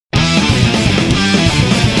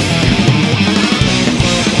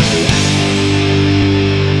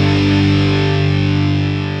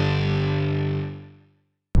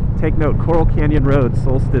note, Coral Canyon Road,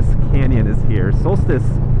 Solstice Canyon is here. Solstice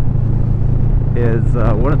is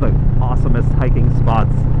one of the awesomest hiking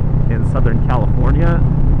spots in Southern California.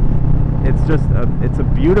 It's just it's a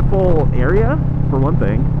beautiful area, for one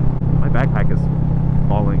thing. My backpack is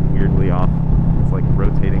falling weirdly off. It's like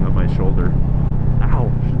rotating on my shoulder.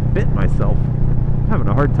 Ow, just bit myself. I'm having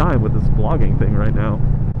a hard time with this vlogging thing right now.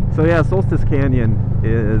 So yeah, Solstice Canyon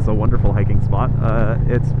is a wonderful hiking spot.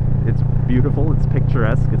 It's beautiful, it's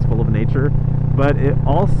picturesque, it's full of nature, but it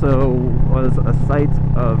also was a site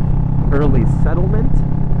of early settlement.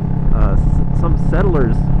 Some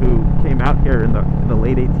settlers who came out here in the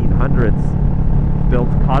late 1800s built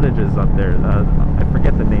cottages up there. I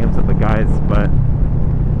forget the names of the guys, but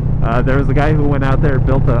there was a guy who went out there and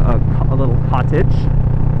built a little cottage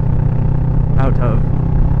out of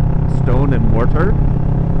stone and mortar,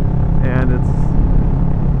 and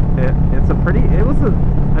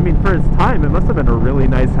I mean, for its time, it must have been a really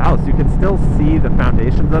nice house. You can still see the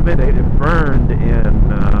foundations of it. It burned in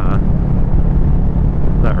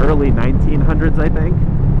the early 1900s, I think.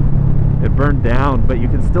 It burned down, but you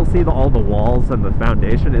can still see all the walls and the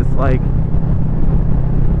foundation. It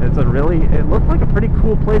looked like a pretty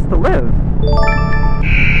cool place to live.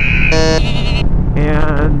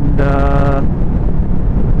 And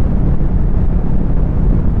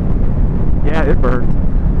yeah, it burned.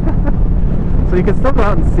 So you can still go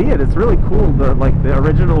out and see it. It's really cool. The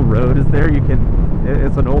original road is there.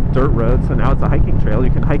 It's an old dirt road, so now it's a hiking trail.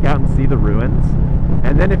 You can hike out and see the ruins.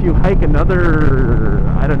 And then if you hike another,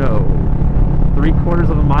 I don't know, 3/4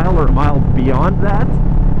 of a mile or a mile beyond that,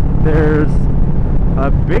 there's a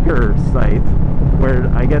bigger site where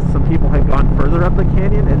I guess some people had gone further up the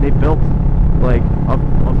canyon and they built like a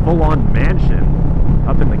full-on mansion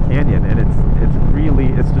up in the canyon, and it's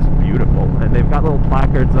just beautiful. And they've got little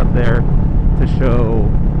placards up there to show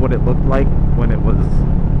what it looked like when it was,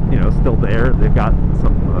 still there. They've got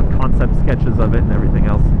some concept sketches of it and everything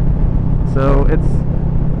else. So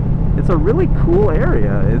it's a really cool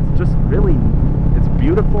area. It's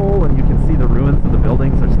beautiful, and you can see the ruins of the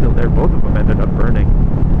buildings are still there. Both of them ended up burning,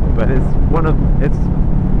 but it's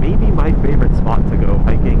maybe my favorite spot to go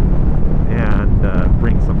hiking and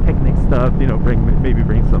bring some picnic stuff. Maybe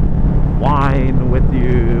bring some wine with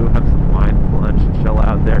you, have some wine for lunch, and chill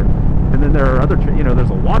out there. And then there are other, there's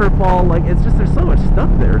a waterfall. Like, there's so much stuff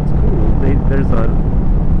there. It's cool. There's a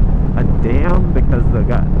dam because the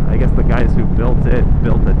guys who built a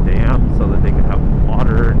dam so that they could have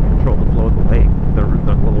water and control the flow of the lake, the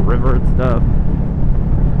little river and stuff.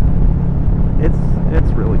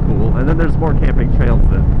 It's really cool. And then there's more camping trails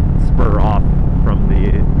that spur off from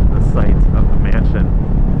the site of the mansion.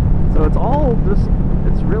 So it's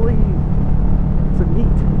a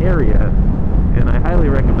neat area, and I highly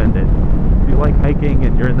recommend it. If you like hiking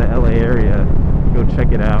and you're in the LA area, go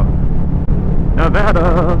check it out.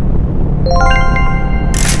 Nevada!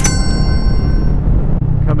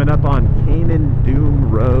 Coming up on Canaan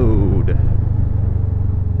Doom Road.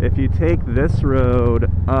 If you take this road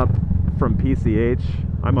up from PCH,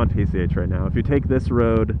 I'm on PCH right now. If you take this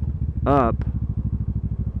road up,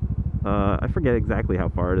 I forget exactly how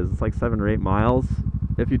far it is. It's like 7 or 8 miles.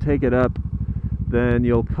 If you take it up, then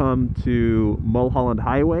you'll come to Mulholland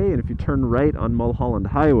Highway, and if you turn right on Mulholland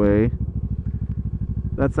Highway,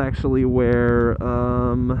 that's actually where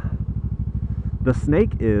the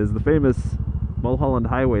Snake is, the famous Mulholland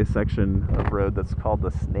Highway section of road that's called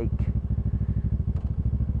the Snake.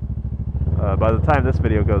 By the time this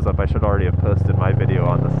video goes up, I should already have posted my video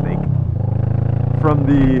on the Snake from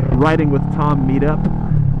the Riding with Tom meetup.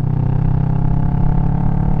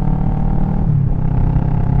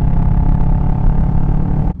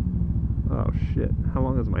 Oh shit, how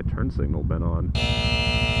long has my turn signal been on?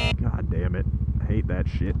 God damn it, I hate that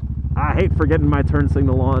shit. I hate forgetting my turn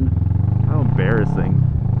signal on. How embarrassing.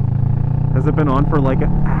 Has it been on for like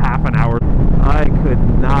half an hour? I could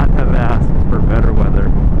not have asked for better weather.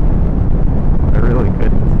 I really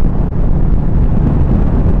couldn't.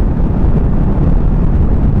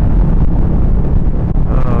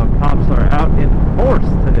 Cops are out in force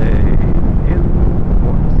today. In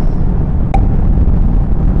force.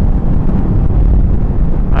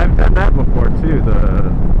 I've done that before too, the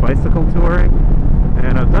bicycle touring.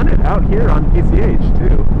 And I've done it out here on PCH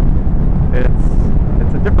too.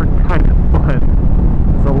 It's a different kind of fun.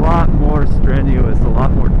 It's a lot more strenuous, a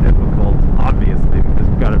lot more difficult, obviously, because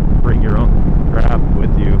you've got to bring your own crap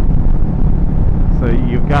with you. So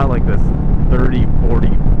you've got like this 30, 40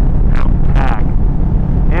 pound pack.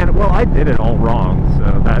 And, well, I did it all wrong,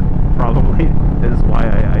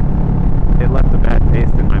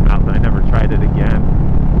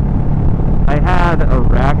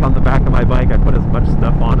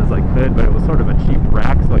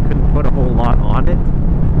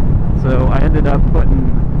 ended up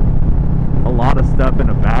putting a lot of stuff in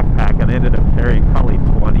a backpack, and I ended up carrying probably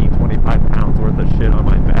 25 pounds worth of shit on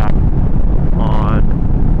my back on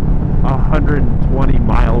a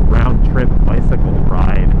 120-mile round-trip bicycle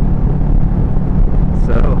ride.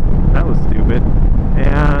 So that was stupid.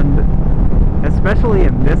 And especially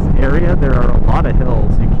in this area, there are a lot of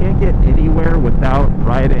hills. You can't get anywhere without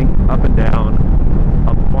riding up and down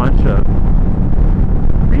a bunch of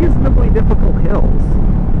reasonably difficult hills.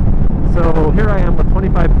 So here I am with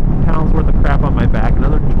 25 pounds worth of crap on my back,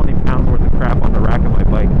 another 20 pounds worth of crap on the rack of my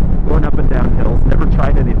bike, going up and down hills. Never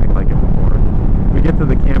tried anything like it before. We get to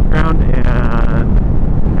the campground, and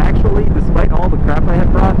actually, despite all the crap I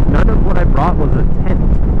had brought, none of what I brought was a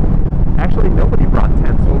tent. Actually, nobody brought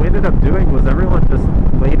tents. What we ended up doing was everyone just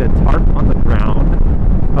laid a tarp on the ground.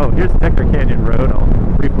 Oh, here's Decker Canyon Road. I'll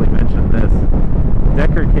briefly mention this.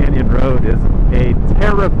 Decker Canyon Road is a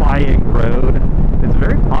terrifying road. It's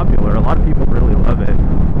very popular. A lot of people really love it.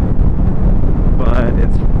 But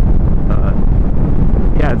it's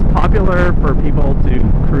popular for people to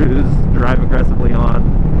cruise, drive aggressively on,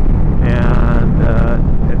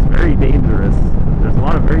 and it's very dangerous. There's a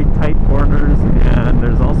lot of very tight corners, and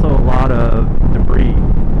there's also a lot of debris.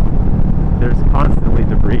 There's constantly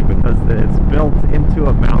debris because it's built into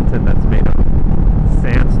a mountain that's made of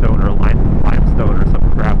sandstone or limestone or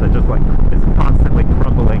some crap that just like is constantly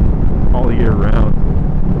crumbling all year round.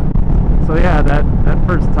 So yeah, that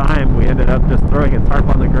first time we ended up just throwing a tarp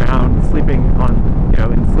on the ground, sleeping on,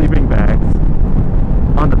 in sleeping bags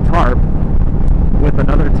on the tarp with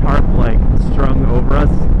another tarp like strung over us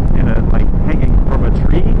in a like hanging from a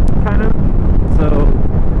tree kind of. So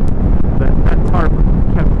that tarp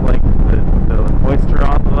kept like the moisture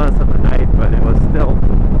off of us at the night, but it was still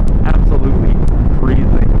absolutely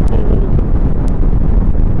freezing cold,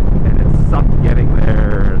 and it sucked getting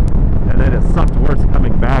there, and then it sucked worse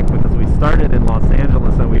coming back because we started in Los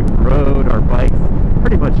Angeles and we rode our bikes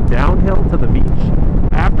pretty much downhill to the beach.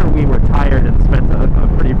 After we were tired and spent a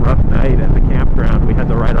pretty rough night at the campground, we had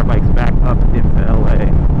to ride our bikes back up into LA.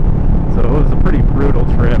 So it was a pretty brutal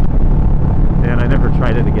trip, and I never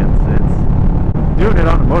tried it again since. Doing it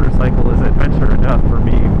on a motorcycle is adventure enough for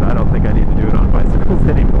me, but I don't think I need to do it on bicycles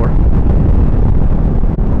anymore.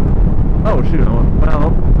 Oh shoot,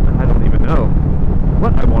 well, I don't even know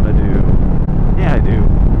what I want to do. Yeah, I do.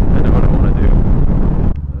 I know what I want to do.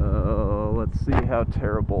 Let's see how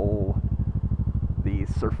terrible the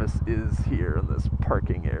surface is here in this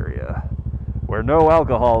parking area, where no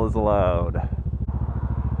alcohol is allowed.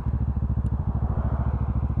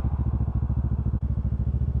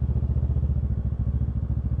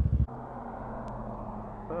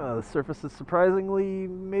 The surface is surprisingly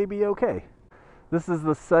maybe okay. This is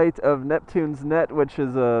the site of Neptune's Net, which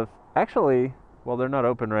is actually, well, they're not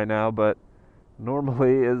open right now, but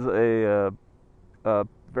normally is a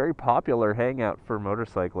very popular hangout for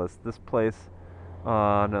motorcyclists. This place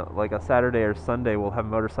on like a Saturday or Sunday will have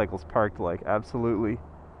motorcycles parked like absolutely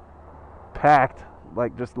packed,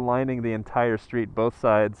 like just lining the entire street, both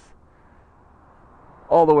sides,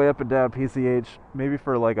 all the way up and down PCH, maybe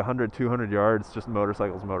for like 100, 200 yards, just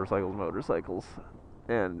motorcycles.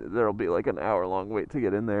 And there'll be like an hour-long wait to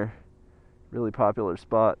get in there. Really popular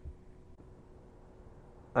spot.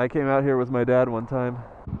 I came out here with my dad one time.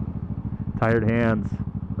 Tired hands,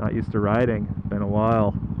 not used to riding, been a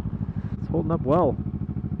while. It's holding up well.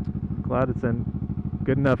 Glad it's in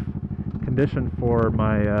good enough condition for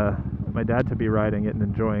my dad to be riding it and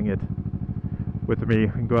enjoying it with me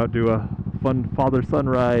and go out do a fun father-son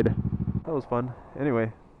ride. That was fun.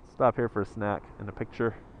 Anyway, stop here for a snack and a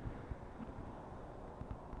picture.